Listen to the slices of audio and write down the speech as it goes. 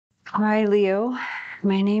Hi, Leo.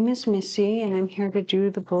 My name is Missy, and I'm here to do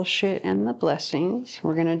the bullshit and the blessings.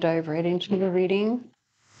 We're going to dive right into the reading.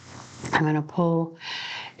 I'm going to pull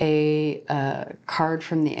a card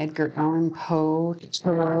from the Edgar Allan Poe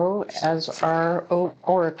Tarot as our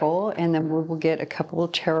oracle, and then we'll get a couple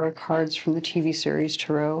of tarot cards from the TV series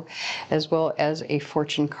Tarot, as well as a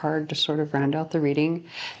fortune card to sort of round out the reading.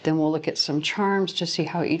 Then we'll look at some charms to see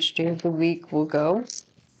how each day of the week will go.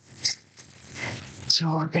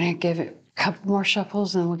 So we're going to give it a couple more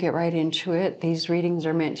shuffles and we'll get right into it. These readings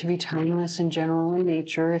are meant to be timeless and general in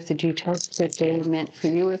nature. If the details fit, they're meant for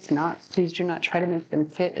you. If not, please do not try to make them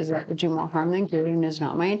fit, as that would do more harm than good and is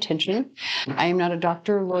not my intention. I am not a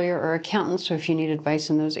doctor, lawyer, or accountant, so if you need advice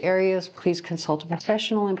in those areas, please consult a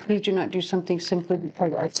professional, and please do not do something simply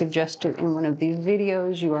because I suggested in one of these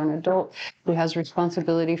videos. You are an adult who has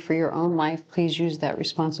responsibility for your own life. Please use that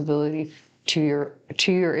responsibility to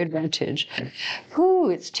your advantage. Whew,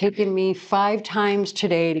 it's taken me 5 times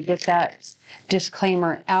today to get that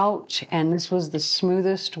disclaimer out, and this was the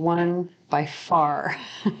smoothest one by far.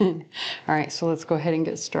 All right, so let's go ahead and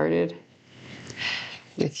get started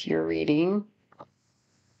with your reading.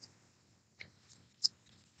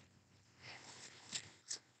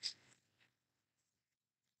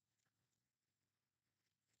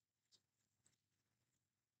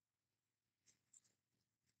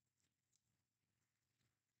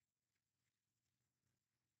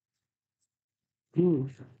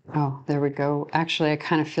 Oh, there we go. Actually, I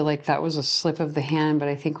kind of feel like that was a slip of the hand, but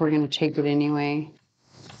I think we're going to take it anyway.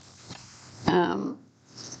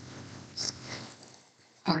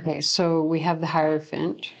 Okay, so we have the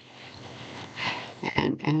Hierophant.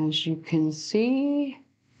 And as you can see,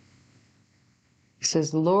 it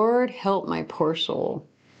says, Lord, help my poor soul.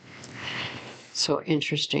 So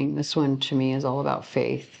interesting. This one to me is all about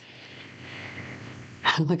faith.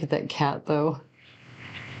 Look at that cat, though.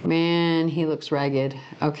 Man, he looks ragged.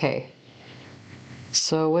 Okay.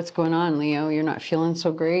 So what's going on, Leo? You're not feeling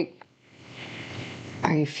so great?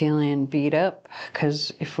 Are you feeling beat up?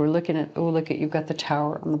 Because if we're looking at, oh, look at, you've got the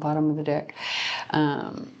Tower on the bottom of the deck.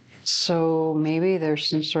 So maybe there's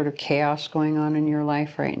some sort of chaos going on in your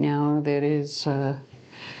life right now that is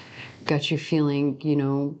got you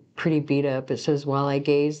feeling, pretty beat up. It says, while I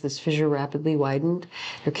gazed, this fissure rapidly widened.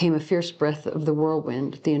 There came a fierce breath of the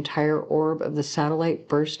whirlwind. The entire orb of the satellite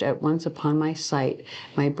burst at once upon my sight.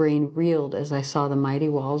 My brain reeled as I saw the mighty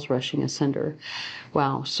walls rushing asunder.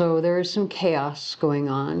 Wow, so there is some chaos going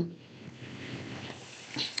on.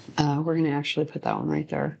 We're going to actually put that one right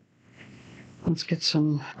there. Let's get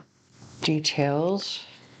some details.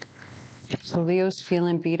 So Leo's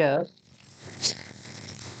feeling beat up.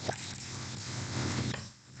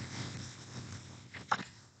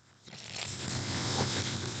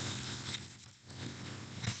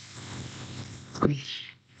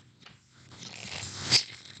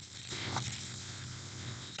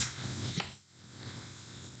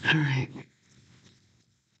 All right.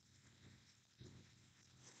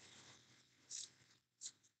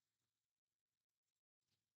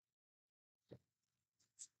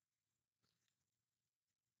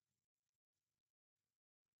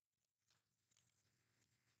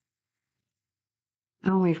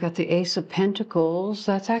 Oh, we've got the Ace of Pentacles.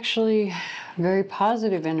 That's actually very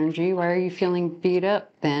positive energy. Why are you feeling beat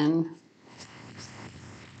up then?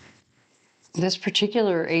 This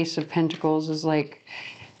particular Ace of Pentacles is like,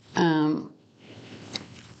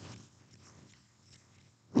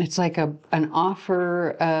 it's like an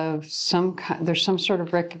offer of some kind. There's some sort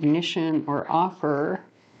of recognition or offer.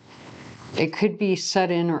 It could be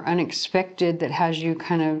sudden or unexpected that has you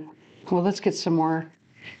kind of, well, let's get some more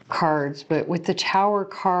cards. But with the Tower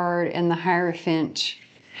card and the Hierophant,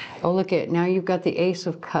 oh, look at, now you've got the Ace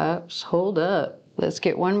of Cups. Hold up. Let's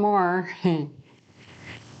get one more.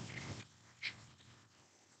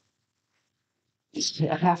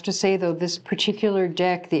 I have to say, though, this particular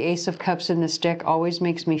deck, the Ace of Cups in this deck always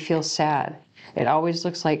makes me feel sad. It always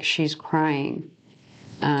looks like she's crying.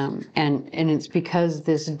 And it's because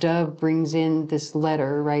this dove brings in this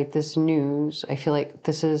letter, right, this news. I feel like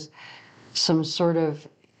this is some sort of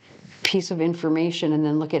piece of information, and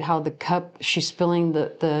then look at how the cup, she's spilling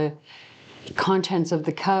the contents of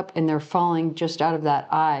the cup, and they're falling just out of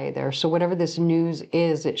that eye there. So whatever this news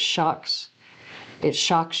is, it shocks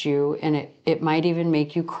you, and it might even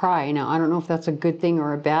make you cry. Now, I don't know if that's a good thing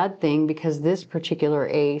or a bad thing, because this particular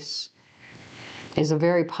ace is a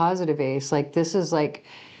very positive ace. Like, this is like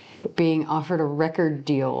being offered a record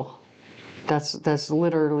deal. That's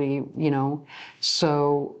literally,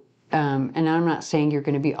 so, and I'm not saying you're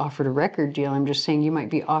going to be offered a record deal. I'm just saying you might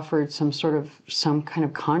be offered some kind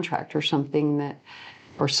of contract or something that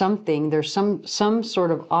or something. There's some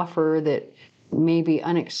sort of offer that may be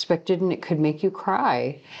unexpected and it could make you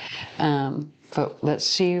cry. But let's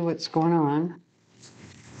see what's going on.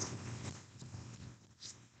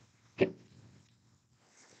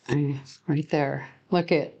 Right there.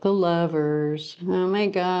 Look at the Lovers. Oh my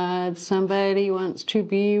God, somebody wants to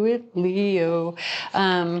be with Leo.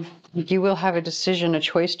 You will have a decision, a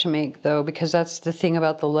choice to make, though, because that's the thing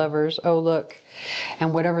about the Lovers. Oh, look.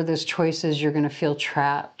 And whatever this choice is, you're going to feel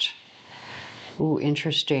trapped. Ooh,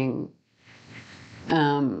 interesting.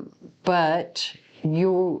 But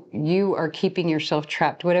you are keeping yourself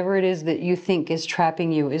trapped. Whatever it is that you think is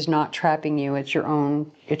trapping you is not trapping you. It's your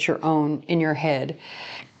own in your head.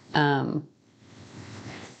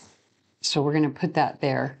 So we're going to put that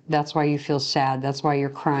there. That's why you feel sad. That's why you're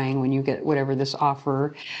crying when you get whatever this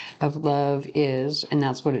offer of love is. And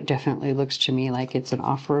that's what it definitely looks to me like. It's an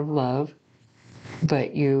offer of love,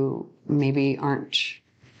 but you maybe aren't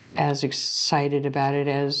as excited about it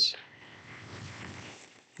as,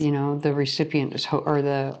 the recipient is, or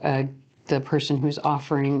the person who's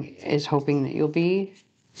offering is hoping that you'll be.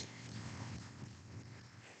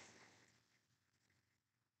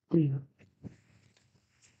 Yeah.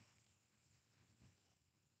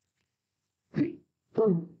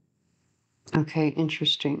 Okay,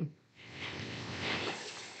 interesting.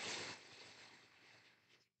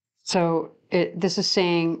 So this is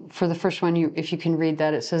saying, for the first one, if you can read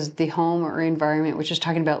that, it says the home or environment, which is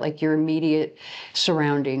talking about like your immediate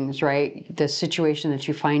surroundings, right? The situation that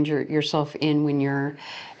you find yourself in when you're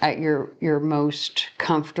at your most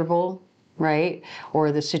comfortable, right?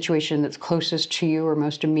 Or the situation that's closest to you or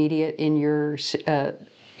most immediate in your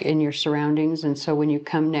surroundings. And so when you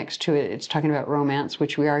come next to it, it's talking about romance,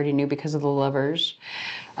 which we already knew because of the Lovers.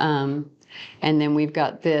 And then we've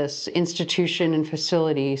got this institution and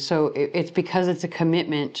facility. So it's because it's a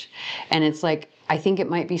commitment. And it's like, I think it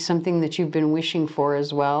might be something that you've been wishing for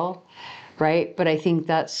as well, right? But I think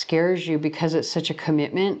that scares you because it's such a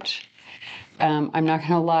commitment. I'm not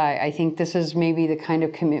going to lie. I think this is maybe the kind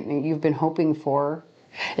of commitment you've been hoping for.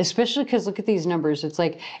 Especially because look at these numbers. It's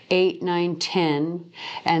like 8, 9, 10.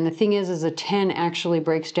 And the thing is a 10 actually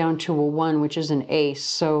breaks down to a 1, which is an ace.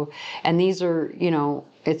 So, and these are,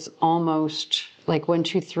 it's almost like 1,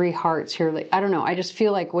 2, 3 hearts here. Like, I don't know. I just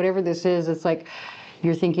feel like whatever this is, it's like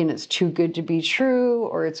you're thinking it's too good to be true,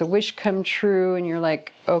 or it's a wish come true. And you're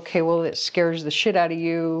like, okay, well, it scares the shit out of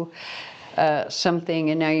you, something.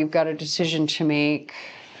 And now you've got a decision to make,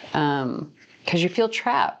 because you feel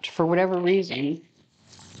trapped for whatever reason.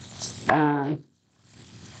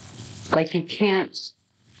 Like you can't,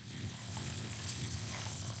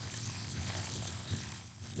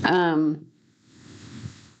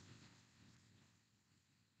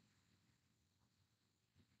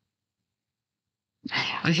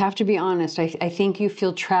 I have to be honest, I think you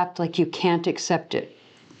feel trapped, like you can't accept it.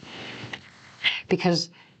 Because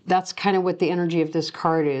that's kind of what the energy of this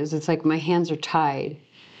card is. It's like my hands are tied.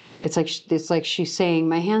 It's like she's saying,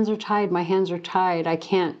 my hands are tied, my hands are tied. I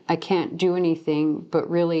can't do anything. But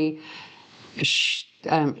really,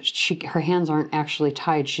 her hands aren't actually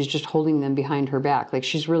tied. She's just holding them behind her back. Like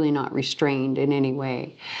she's really not restrained in any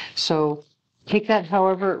way. So take that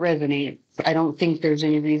however it resonates. I don't think there's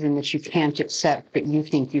any reason that you can't accept, but you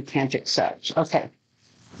think you can't accept. Okay.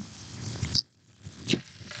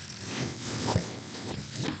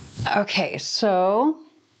 Okay, so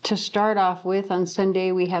to start off with, on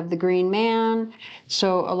Sunday, we have the Green Man.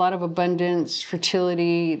 So a lot of abundance,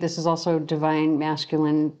 fertility. This is also divine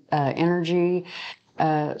masculine energy.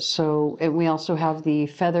 And we also have the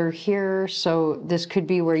feather here. So this could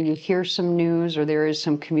be where you hear some news or there is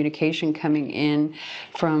some communication coming in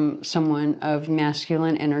from someone of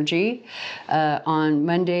masculine energy. On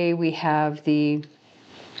Monday, we have the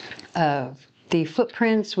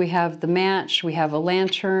footprints, we have the match, we have a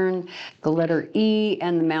lantern, the letter E,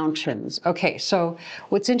 and the mountains. Okay, so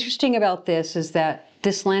what's interesting about this is that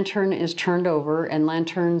this lantern is turned over, and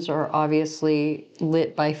lanterns are obviously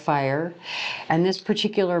lit by fire. And this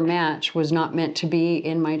particular match was not meant to be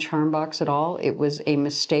in my charm box at all. It was a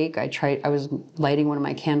mistake. I was lighting one of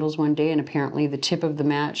my candles one day, and apparently the tip of the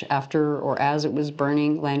match after or as it was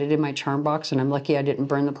burning landed in my charm box, and I'm lucky I didn't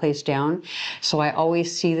burn the place down. So I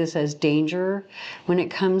always see this as danger when it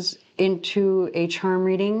comes into a charm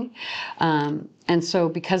reading. And so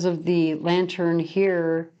because of the lantern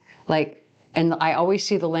here, and I always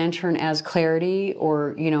see the lantern as clarity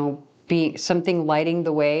or, being something lighting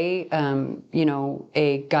the way, you know,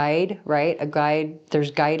 a guide, right? A guide,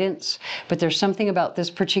 there's guidance, but there's something about this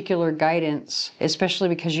particular guidance, especially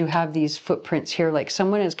because you have these footprints here, like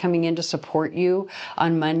someone is coming in to support you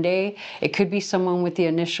on Monday. It could be someone with the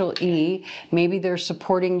initial E. Maybe they're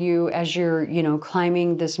supporting you as you're, you know,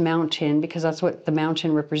 climbing this mountain, because that's what the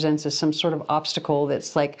mountain represents, is some sort of obstacle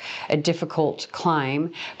that's like a difficult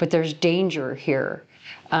climb, but there's danger here.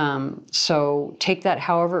 So take that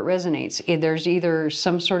however it resonates. There's either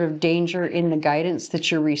some sort of danger in the guidance that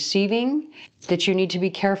you're receiving that you need to be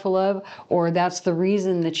careful of, or that's the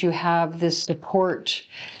reason that you have this support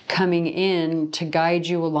coming in to guide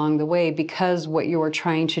you along the way, because what you are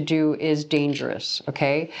trying to do is dangerous.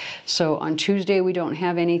 Okay. So on Tuesday, we don't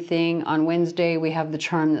have anything. On Wednesday, we have the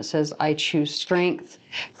charm that says, I choose strength.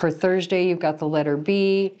 For Thursday, you've got the letter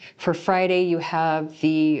B. For Friday, you have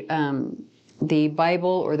the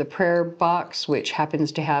Bible or the prayer box, which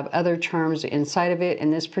happens to have other charms inside of it.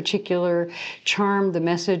 And this particular charm, the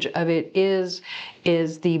message of it is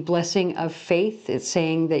the blessing of faith. It's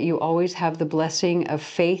saying that you always have the blessing of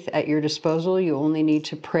faith at your disposal. You only need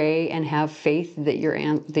to pray and have faith that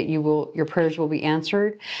your prayers will be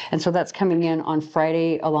answered. And so that's coming in on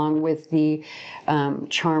Friday, along with the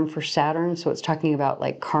charm for Saturn. So it's talking about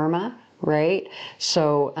like karma. Right?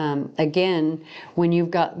 So again, when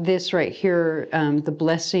you've got this right here, the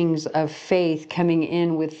blessings of faith coming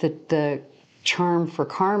in with the charm for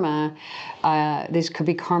karma, these could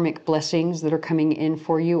be karmic blessings that are coming in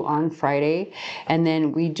for you on Friday. And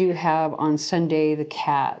then we do have on Sunday the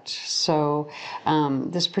cat. So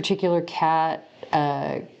this particular cat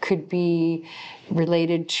could be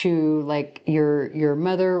related to like your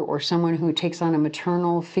mother, or someone who takes on a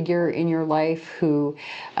maternal figure in your life, who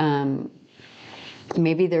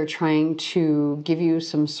maybe they're trying to give you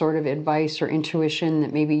some sort of advice or intuition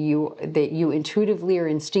that maybe you intuitively or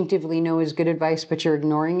instinctively know is good advice, but you're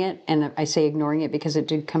ignoring it. And I say ignoring it because it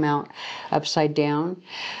did come out upside down.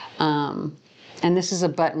 And this is a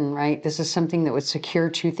button, right? This is something that would secure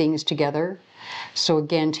two things together. So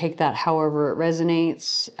again, take that however it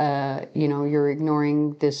resonates. You know, you're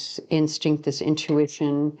ignoring this instinct, this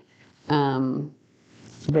intuition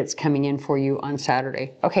that's coming in for you on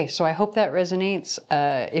Saturday. Okay, so I hope that resonates.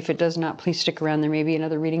 If it does not, please stick around. There may be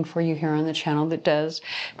another reading for you here on the channel that does.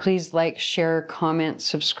 Please like, share, comment,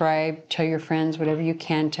 subscribe, tell your friends, whatever you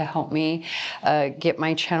can to help me get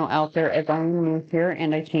my channel out there as I'm new here.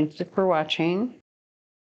 And I thank you for watching.